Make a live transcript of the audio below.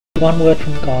one word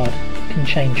from God can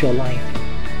change your life.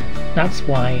 That's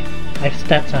why I've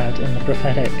stepped out in the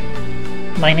prophetic.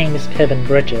 My name is Piven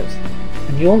Bridges,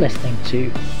 and you're listening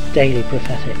to Daily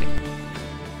Prophetic.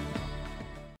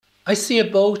 I see a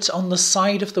boat on the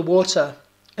side of the water.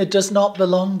 It does not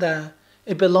belong there.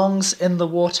 It belongs in the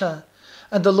water.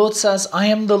 And the Lord says, I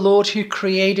am the Lord who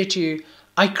created you.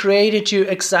 I created you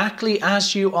exactly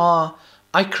as you are.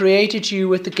 I created you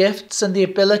with the gifts and the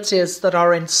abilities that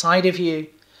are inside of you.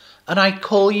 And I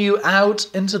call you out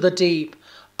into the deep.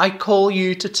 I call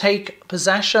you to take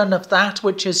possession of that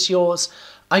which is yours.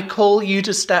 I call you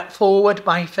to step forward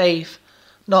by faith,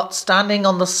 not standing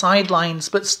on the sidelines,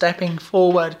 but stepping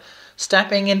forward,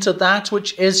 stepping into that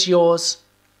which is yours.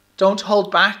 Don't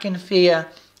hold back in fear,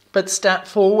 but step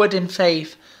forward in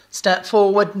faith. Step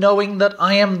forward knowing that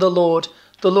I am the Lord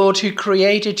who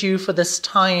created you for this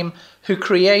time, who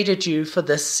created you for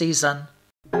this season.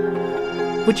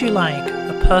 Would you like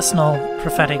a personal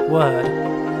prophetic word?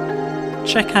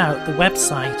 Check out the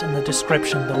website in the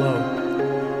description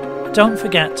below. Don't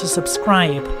forget to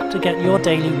subscribe to get your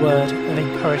daily word of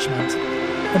encouragement.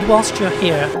 And whilst you're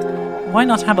here, why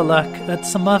not have a look at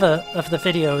some other of the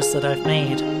videos that I've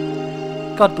made?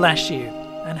 God bless you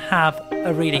and have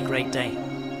a really great day.